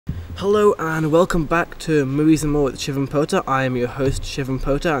Hello and welcome back to Movies and More with Shivam Pota. I am your host Shivam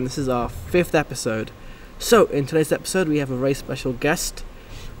Pota and this is our 5th episode. So in today's episode we have a very special guest.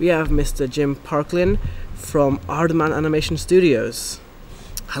 We have Mr. Jim Parkyn from Aardman Animation Studios.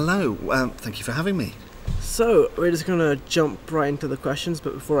 Hello, thank you for having me. So we're just going to jump right into the questions,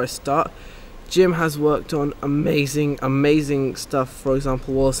 but before I start, Jim has worked on amazing stuff, for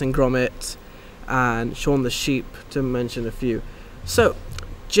example Wallace and Gromit and Shaun the Sheep, to mention a few. So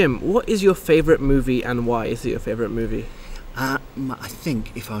Jim, what is your favourite movie and why is it your favourite movie? I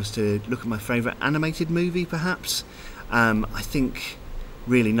think if I was to look at my favourite animated movie perhaps, I think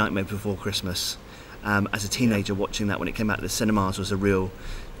really Nightmare Before Christmas. As a teenager watching that when it came out of the cinemas was a real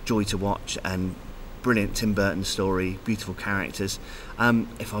joy to watch, and brilliant Tim Burton story, beautiful characters.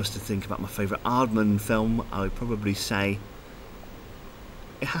 If I was to think about my favourite Aardman film, I would probably say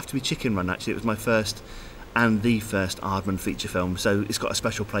it'd have to be Chicken Run actually. It was my first and the first Aardman feature film, so it's got a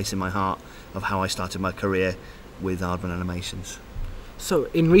special place in my heart of how I started my career with Aardman Animations. So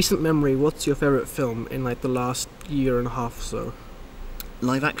in recent memory, what's your favourite film in like the last year and a half or so?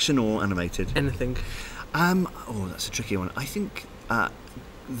 Live action or animated? Anything. Oh, that's a tricky one. I think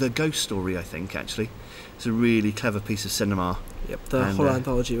The Ghost Story, I think, actually. It's a really clever piece of cinema. Yep, the horror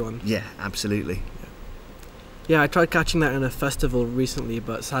anthology one. Yeah, absolutely. Yeah, I tried catching that in a festival recently,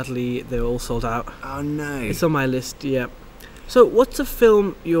 but sadly they were all sold out. Oh no. It's on my list, yeah. So what's a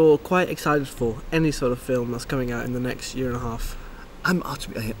film you're quite excited for? Any sort of film that's coming out in the next year and a half?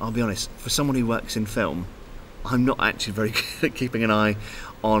 I'll be honest, for someone who works in film, I'm not actually very good at keeping an eye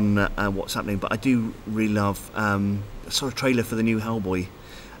on what's happening, but I do really love a sort of trailer for the new Hellboy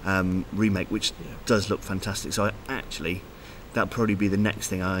remake, which does look fantastic. So that'll probably be the next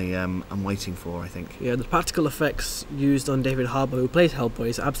thing I'm waiting for, I think. Yeah, the practical effects used on David Harbour, who plays Hellboy,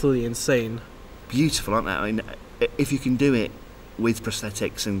 is absolutely insane. Beautiful, aren't they? I mean, if you can do it with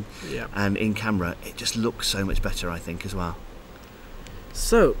prosthetics and in camera, it just looks so much better, I think, as well.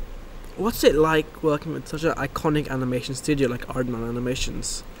 So, what's it like working with such an iconic animation studio like Aardman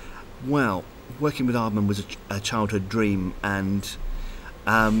Animations? Well, working with Aardman was a childhood dream, and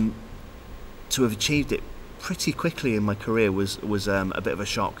to have achieved it pretty quickly in my career was a bit of a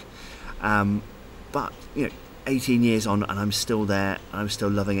shock. But 18 years on, and I'm still there, and I'm still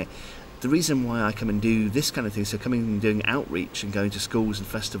loving it. The reason why I come and do this kind of thing, so coming and doing outreach and going to schools and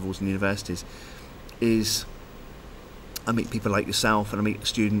festivals and universities, is I meet people like yourself, and I meet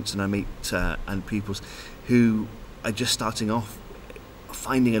students, and I meet and pupils who are just starting off,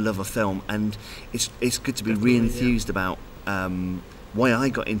 finding a love of film, and it's good to be re-enthused about why I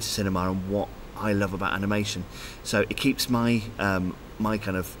got into cinema and what I love about animation. So it keeps my my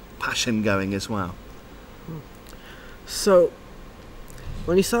kind of passion going as well. So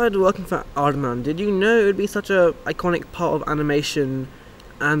when you started working for Aardman, did you know it would be such a iconic part of animation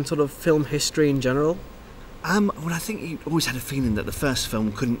and sort of film history in general? Well, I think you always had a feeling that the first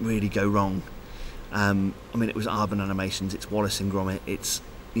film couldn't really go wrong. I mean, it was Aardman Animations, it's Wallace and Gromit, it's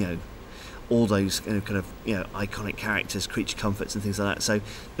all those kind of iconic characters, creature comforts and things like that. So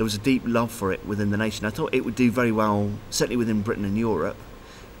there was a deep love for it within the nation. I thought it would do very well, certainly within Britain and Europe,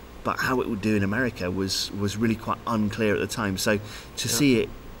 but how it would do in America was really quite unclear at the time. So to see it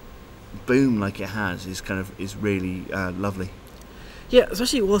boom like it has is really lovely. Yeah,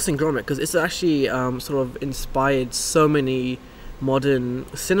 especially Wallace and Gromit, because it's actually sort of inspired so many modern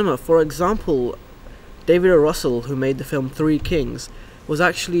cinema. For example, David O. Russell, who made the film Three Kings, was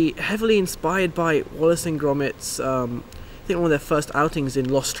actually heavily inspired by Wallace and Gromit's, I think one of their first outings in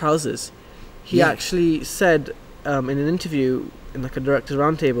Lost Trousers. He actually said in an interview in like a director's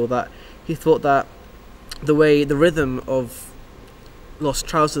roundtable that he thought that the rhythm of Lost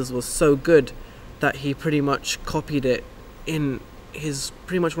Trousers was so good that he pretty much copied it in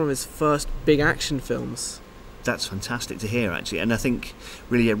pretty much one of his first big action films. That's fantastic to hear, actually, and I think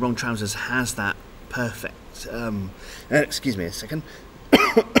really Wrong Trousers has that perfect excuse me a second.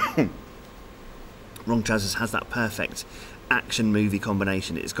 Wrong Trousers has that perfect action movie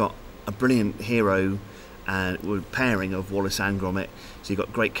combination. It's got a brilliant hero and pairing of Wallace and Gromit, so you've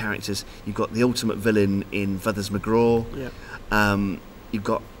got great characters. You've got the ultimate villain in Feathers McGraw. You've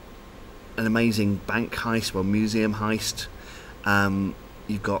got an amazing bank heist, museum heist.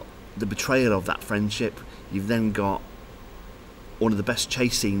 You've got the betrayal of that friendship. You've then got one of the best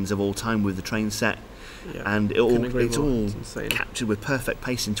chase scenes of all time with the train set, and it's all captured with perfect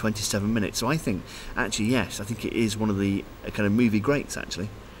pace in 27 minutes. So I think actually yes, I think it is one of the kind of movie greats actually.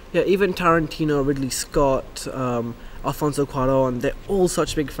 Yeah, even Tarantino, Ridley Scott, Alfonso Cuarón, they're all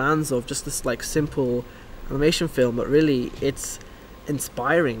such big fans of just this like simple animation film, but really it's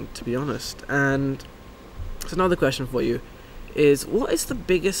inspiring, to be honest. And so another question for you: is what is the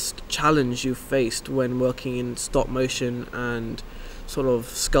biggest challenge you've faced when working in stop motion and sort of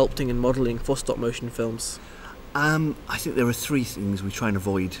sculpting and modelling for stop motion films? I think there are three things we try and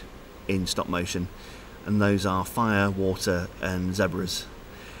avoid in stop motion, and those are fire, water, and zebras.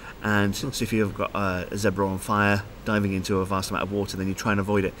 And so if you've got a zebra on fire diving into a vast amount of water, then you try and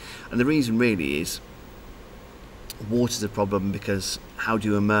avoid it. And the reason really is water's a problem, because how do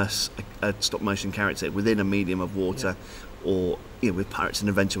you immerse a stop motion character within a medium of water? Or with Pirates and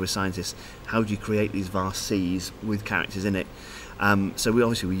Adventure with Scientists, how do you create these vast seas with characters in it? So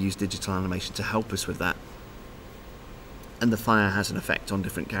we use digital animation to help us with that. And the fire has an effect on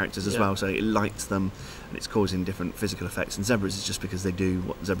different characters as well, so it lights them and it's causing different physical effects. And zebras is just because they do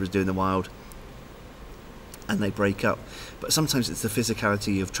what zebras do in the wild, and they break up. But sometimes it's the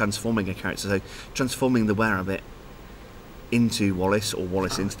physicality of transforming a character, so transforming the were-rabbit into Wallace, or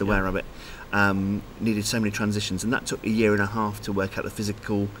Wallace into the were-rabbit, needed so many transitions, and that took 1.5 years to work out the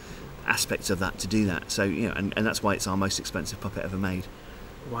physical aspects of that to do that. So and that's why it's our most expensive puppet ever made.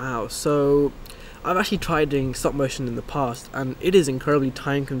 Wow. So I've actually tried doing stop motion in the past, and it is incredibly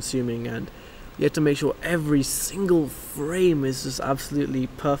time consuming, and you have to make sure every single frame is just absolutely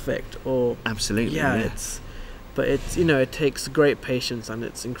perfect. Or absolutely, but it's it takes great patience, and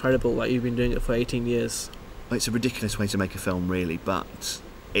it's incredible that you've been doing it for 18 years. It's a ridiculous way to make a film, really, but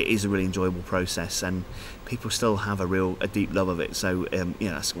it is a really enjoyable process, and people still have a deep love of it. So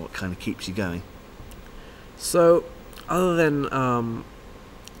that's what kind of keeps you going. So, other than in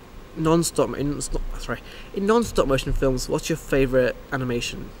non-stop motion films, what's your favourite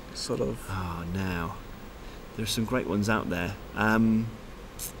animation sort of? Now there's some great ones out there. Some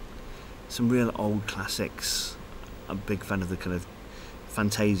real old classics. I'm a big fan of the kind of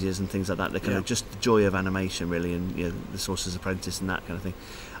Fantasias and things like that. They're kind of just the joy of animation, really, and the Sorcerer's Apprentice and that kind of thing.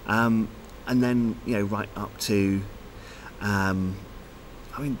 And then right up to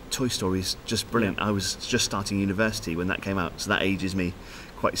Toy Story is just brilliant. I was just starting university when that came out, so that ages me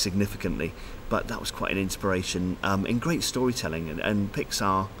quite significantly, but that was quite an inspiration in great storytelling. And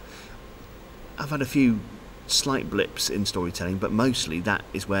Pixar, I've had a few slight blips in storytelling, but mostly that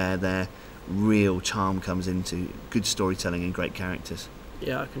is where their real charm comes into: good storytelling and great characters.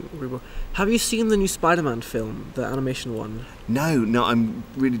 Yeah, I can agree more. Have you seen the new Spider-Man film, the animation one? No, I'm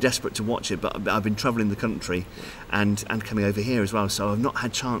really desperate to watch it, but I've been travelling the country and coming over here as well, so I've not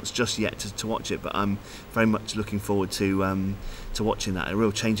had chance just yet to watch it, but I'm very much looking forward to watching that. A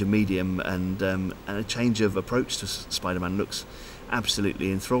real change of medium and a change of approach to Spider-Man. Looks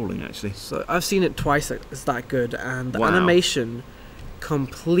absolutely enthralling, actually. So I've seen it twice. It's that good, and the animation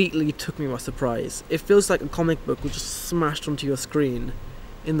completely took me by surprise. It feels like a comic book was just smashed onto your screen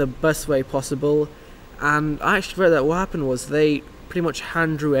in the best way possible. And I actually read that what happened was they pretty much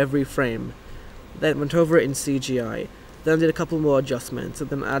hand drew every frame, then went over it in CGI, then did a couple more adjustments,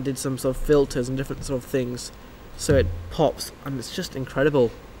 and then added some sort of filters and different sort of things so it pops, and it's just incredible.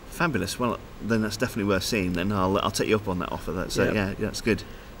 Fabulous. Well, then that's definitely worth seeing. Then I'll take you up on that offer. That's good.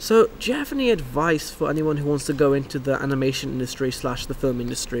 So, do you have any advice for anyone who wants to go into the animation industry / the film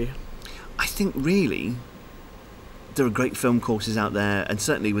industry? I think really there are great film courses out there, and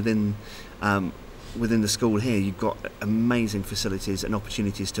certainly within the school here, you've got amazing facilities and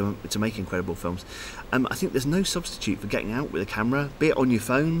opportunities to make incredible films. I think there's no substitute for getting out with a camera, be it on your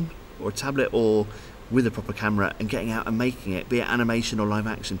phone or a tablet or with a proper camera, and getting out and making it, be it animation or live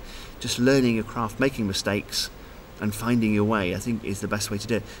action. Just learning your craft, making mistakes, and finding your way, I think, is the best way to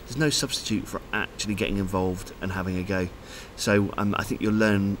do it. There's no substitute for actually getting involved and having a go. So I think you'll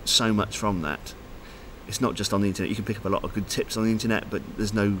learn so much from that. It's not just on the internet. You can pick up a lot of good tips on the internet, but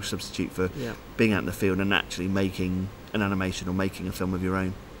there's no substitute for being out in the field and actually making an animation or making a film of your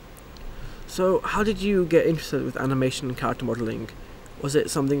own. So how did you get interested with animation and character modelling? Was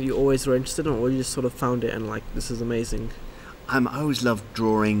it something you always were interested in, or you just sort of found it and like, this is amazing? I always loved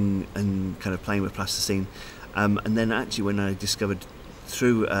drawing and kind of playing with plasticine. And then actually when I discovered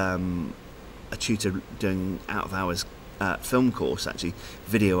through a tutor doing out of hours film course, actually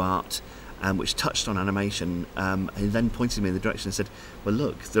video art, which touched on animation, he then pointed me in the direction and said, well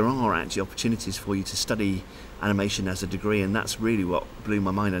look, there are actually opportunities for you to study animation as a degree, and that's really what blew my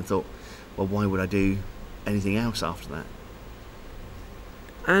mind. And I thought, well, why would I do anything else after that?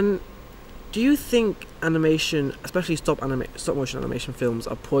 And do you think animation, especially stop motion animation films,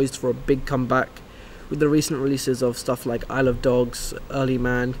 are poised for a big comeback with the recent releases of stuff like Isle of Dogs, Early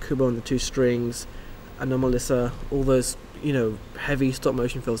Man, Kubo and the Two Strings, Anomalisa, all those, heavy stop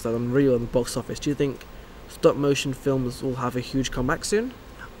motion films that are real in the box office? Do you think stop motion films will have a huge comeback soon?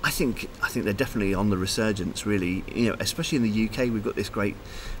 I think they're definitely on the resurgence, really. Especially in the UK, we've got this great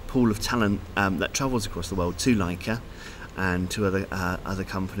pool of talent that travels across the world to Leica, and to other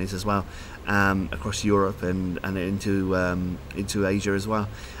companies as well, across Europe and into Asia as well.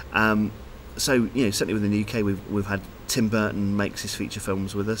 So certainly within the UK, we've had Tim Burton makes his feature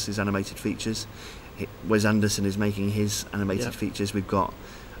films with us, his animated features. Wes Anderson is making his animated features. We've got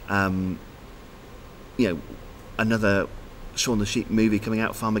another Shaun the Sheep movie coming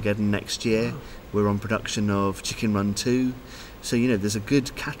out, Farmageddon, next year. We're on production of Chicken Run 2. So there's a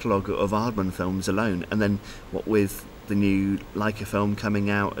good catalogue of Aardman films alone, and then what with the new Leica film coming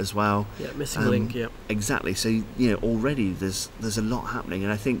out as well. Yeah, Missing Link. Yeah, exactly. So already there's a lot happening,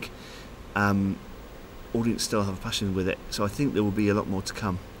 and I think audience still have a passion with it. So I think there will be a lot more to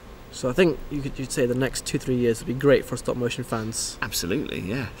come. So I think you'd say the next 2-3 years would be great for stop motion fans. Absolutely,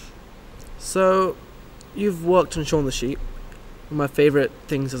 yes. So you've worked on Shaun the Sheep, one of my favourite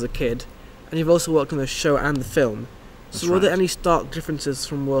things as a kid, and you've also worked on the show and the film. So were there any stark differences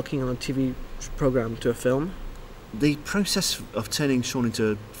from working on a TV programme to a film? The process of turning Shaun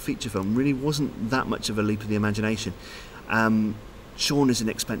into a feature film really wasn't that much of a leap of the imagination. Shaun is an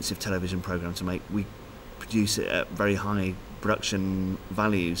expensive television programme to make. We produce it at very high production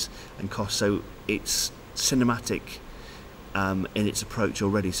values and costs, so it's cinematic in its approach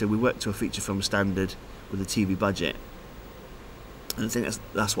already. So we work to a feature film standard with a TV budget, and I think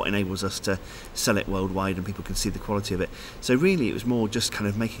that's what enables us to sell it worldwide and people can see the quality of it. So really it was more just kind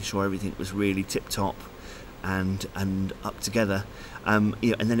of making sure everything was really tip top and up together, and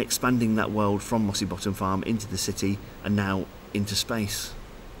then expanding that world from Mossy Bottom Farm into the city and now into space.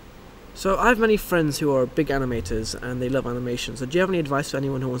 So I have many friends who are big animators and they love animation. So do you have any advice for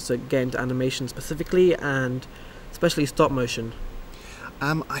anyone who wants to get into animation specifically, and especially stop motion?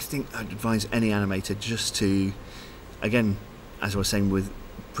 I think I'd advise any animator just to, again, as I was saying with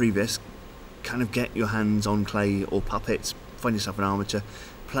previous, kind of get your hands on clay or puppets, find yourself an armature,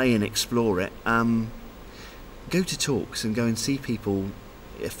 play and explore it. Go to talks and go and see people.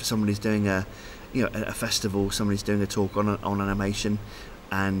 If somebody's doing a festival, somebody's doing a talk on animation,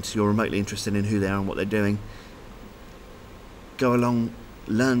 and you're remotely interested in who they are and what they're doing, go along,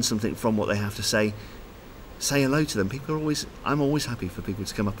 learn something from what they have to say. Say hello to them. I'm always happy for people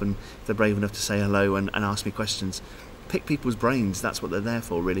to come up, and if they're brave enough to say hello and ask me questions. Pick people's brains, that's what they're there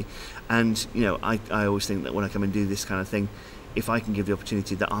for, really. And I always think that when I come and do this kind of thing, if I can give the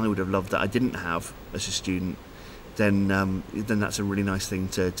opportunity that I would have loved that I didn't have as a student, then that's a really nice thing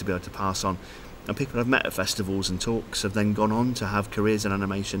to be able to pass on. And people I've met at festivals and talks have then gone on to have careers in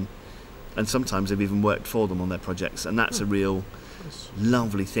animation, and sometimes they've even worked for them on their projects, and that's a real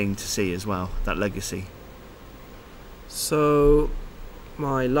lovely thing to see as well, that legacy. So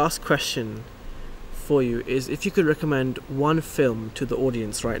my last question for you is, if you could recommend one film to the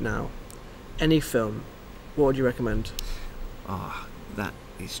audience right now, any film, what would you recommend? That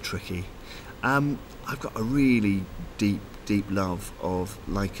is tricky. I've got a really deep love of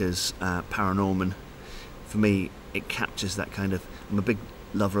Leica's Paranorman. For me, it captures that kind of, I'm a big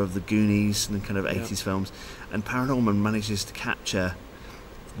lover of the Goonies and kind of 80s films, and Paranorman manages to capture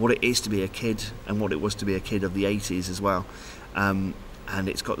what it is to be a kid and what it was to be a kid of the 80s as well. And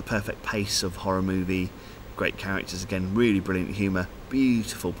it's got the perfect pace of horror movie, great characters, again, really brilliant humour,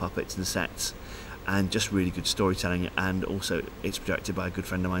 beautiful puppets and sets, and just really good storytelling. And also it's directed by a good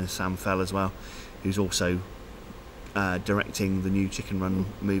friend of mine, Sam Fell, as well, who's also directing the new Chicken Run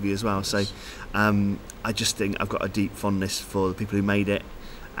movie as well. So I just think I've got a deep fondness for the people who made it,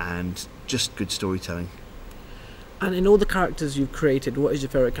 and just good storytelling. And in all the characters you've created, what is your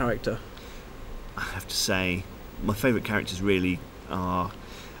favourite character? I have to say my favourite characters really are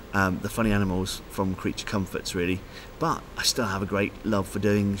the funny animals from Creature Comforts, really, but I still have a great love for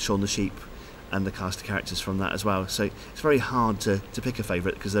doing Shaun the Sheep and the cast of characters from that as well. So it's very hard to pick a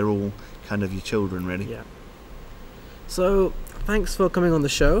favourite because they're all kind of your children, really. Yeah. So thanks for coming on the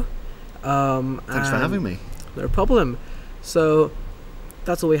show. Thanks for having me. No problem. So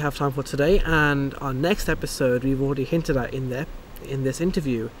that's all we have time for today, and our next episode we've already hinted at in this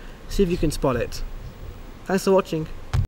interview. See if you can spot it. Thanks for watching.